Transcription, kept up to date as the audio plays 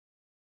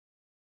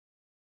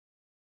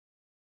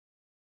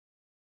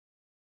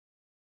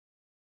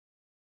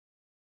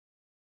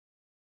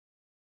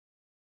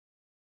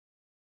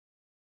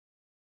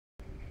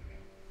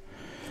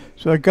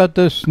So I got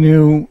this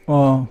new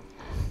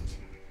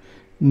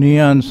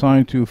neon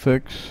sign to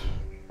fix,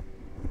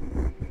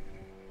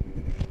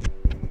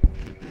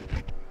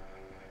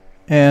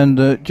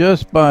 and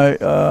just by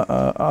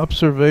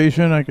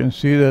observation I can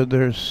see that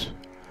there's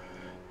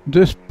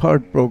this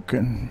part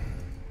broken.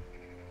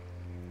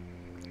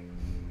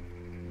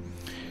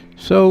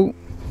 So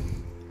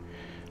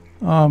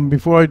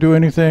before I do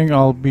anything,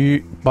 I'll be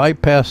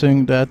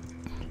bypassing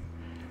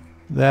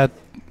that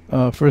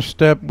first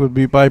step would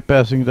be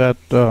bypassing that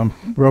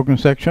broken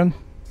section.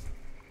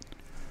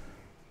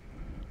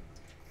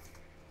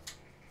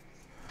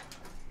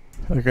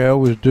 Like I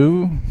always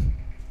do.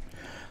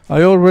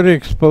 I already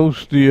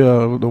exposed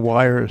the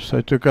wires.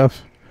 I took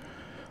off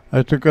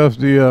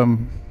the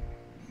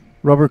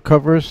rubber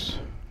covers.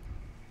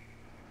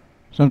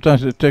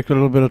 Sometimes it takes a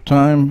little bit of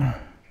time.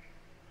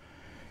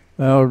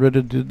 I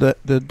already did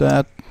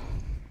that.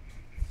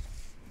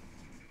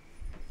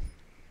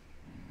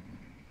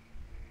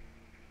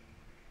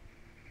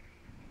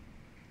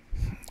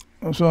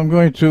 So I'm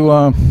going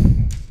to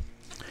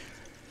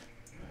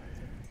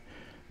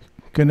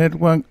connect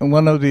one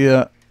of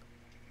the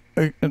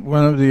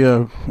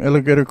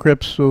alligator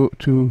clips to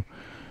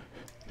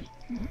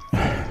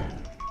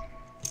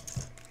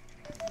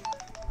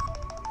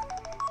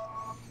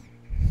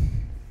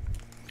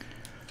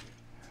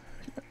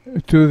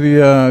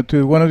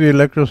one of the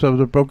electrodes of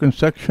the broken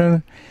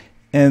section,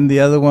 and the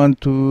other one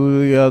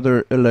to the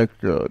other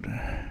electrode.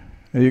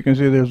 And you can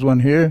see there's one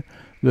here,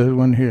 there's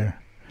one here.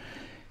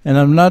 And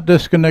I'm not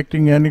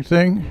disconnecting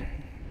anything.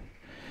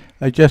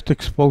 I just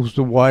exposed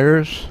the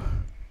wires.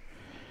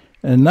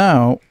 And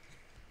now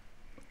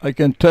I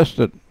can test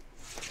it.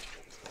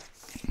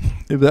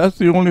 If that's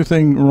the only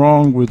thing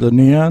wrong with the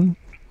neon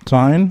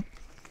sign,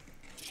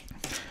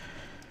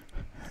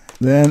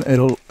 then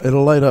it'll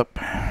light up.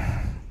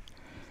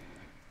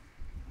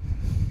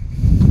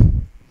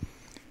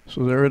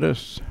 So there it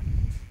is.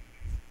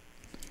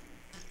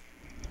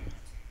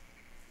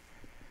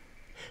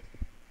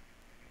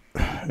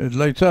 It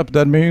lights up.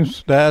 That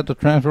means that the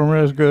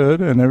transformer is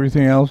good and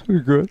everything else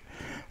is good.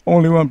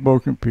 Only one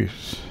broken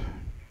piece.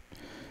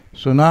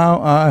 So now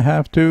I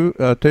have to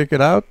take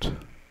it out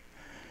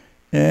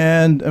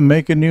and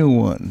make a new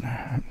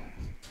one.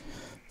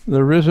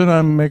 The reason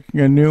I'm making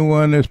a new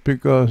one is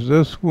because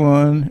this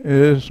one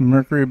is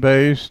mercury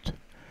based.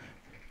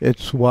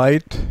 It's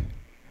white.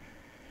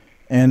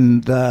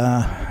 And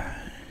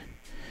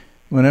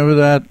whenever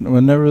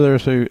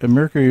there's a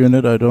mercury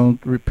unit, I don't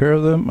repair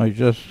them, I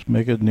just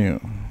make it new.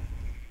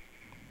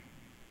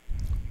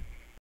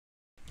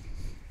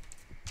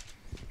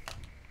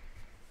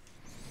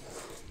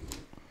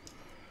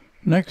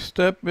 Next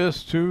step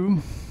is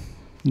to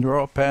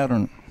draw a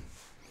pattern.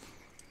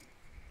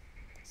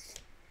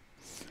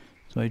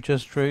 So I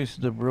just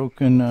traced the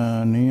broken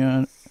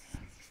neon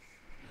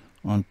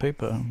on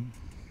paper.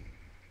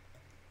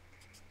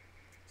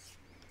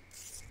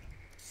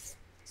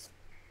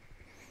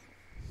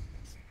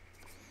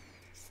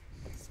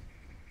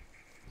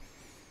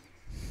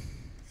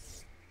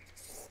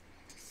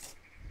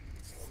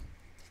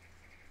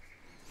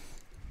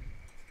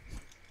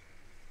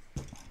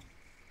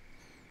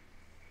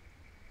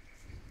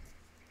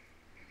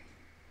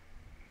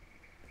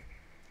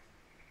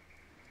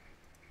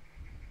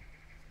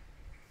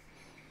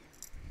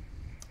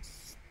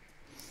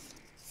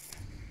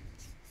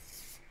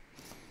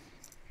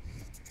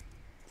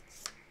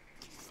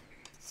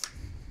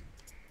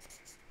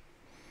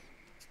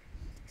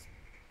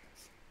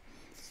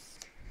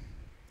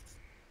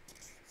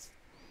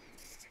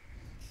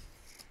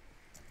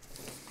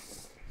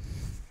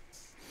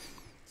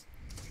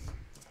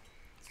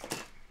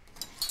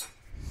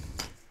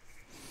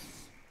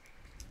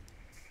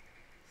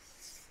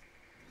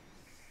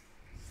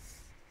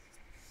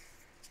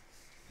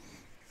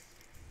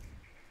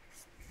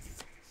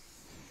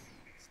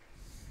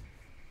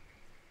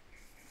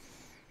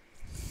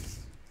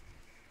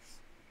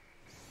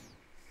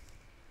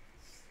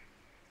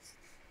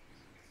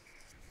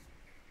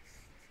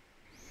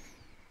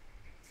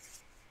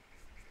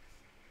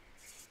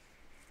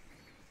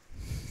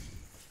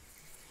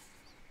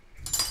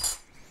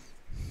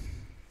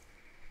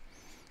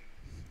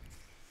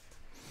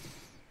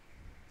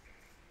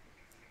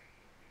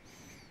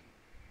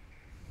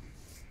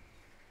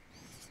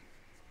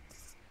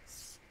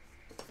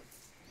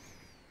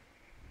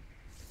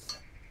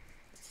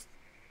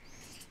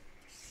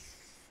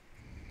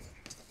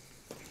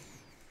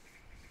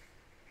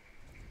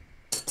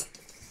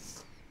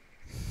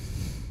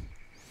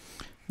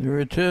 There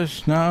it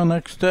is. Now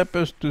next step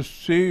is to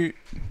see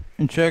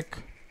and check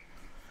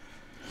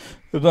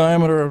the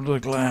diameter of the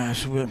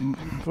glass.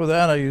 For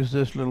that I use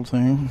this little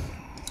thing.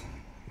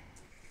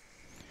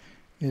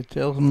 It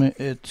tells me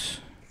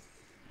it's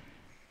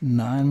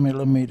 9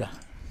 millimeter.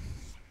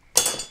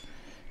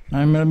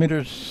 9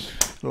 millimeters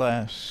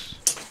glass.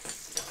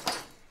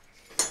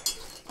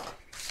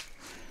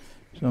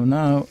 So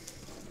now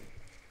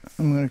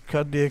I'm going to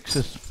cut the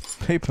excess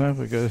paper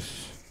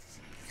because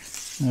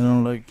I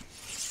don't like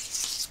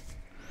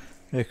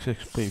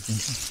excess paper.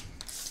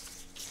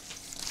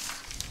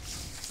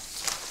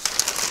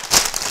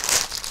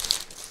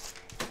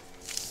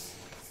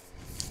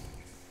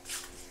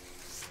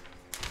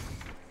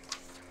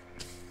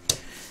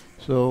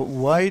 So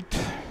white,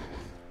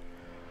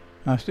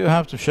 I still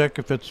have to check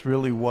if it's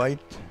really white.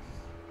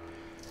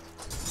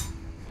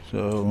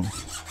 So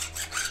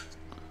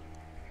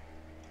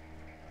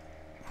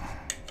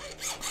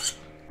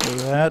for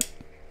that,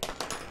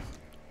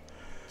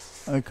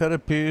 I cut a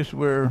piece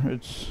where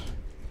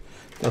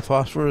the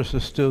phosphorus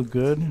is still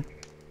good,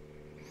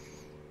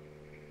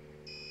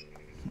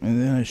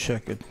 and then I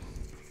check it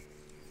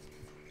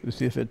to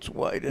see if it's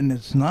white, and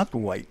it's not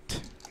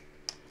white.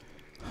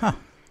 Huh.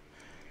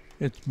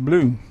 It's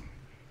blue.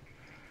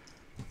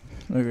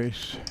 Look,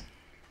 guys.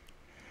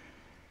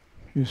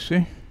 You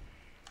see?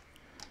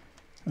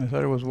 I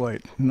thought it was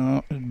white.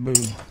 No, it's blue.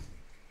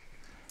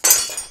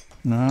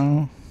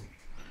 Now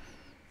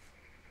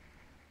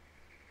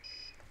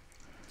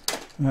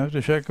I have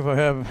to check if I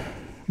have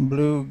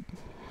blue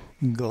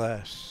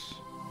glass.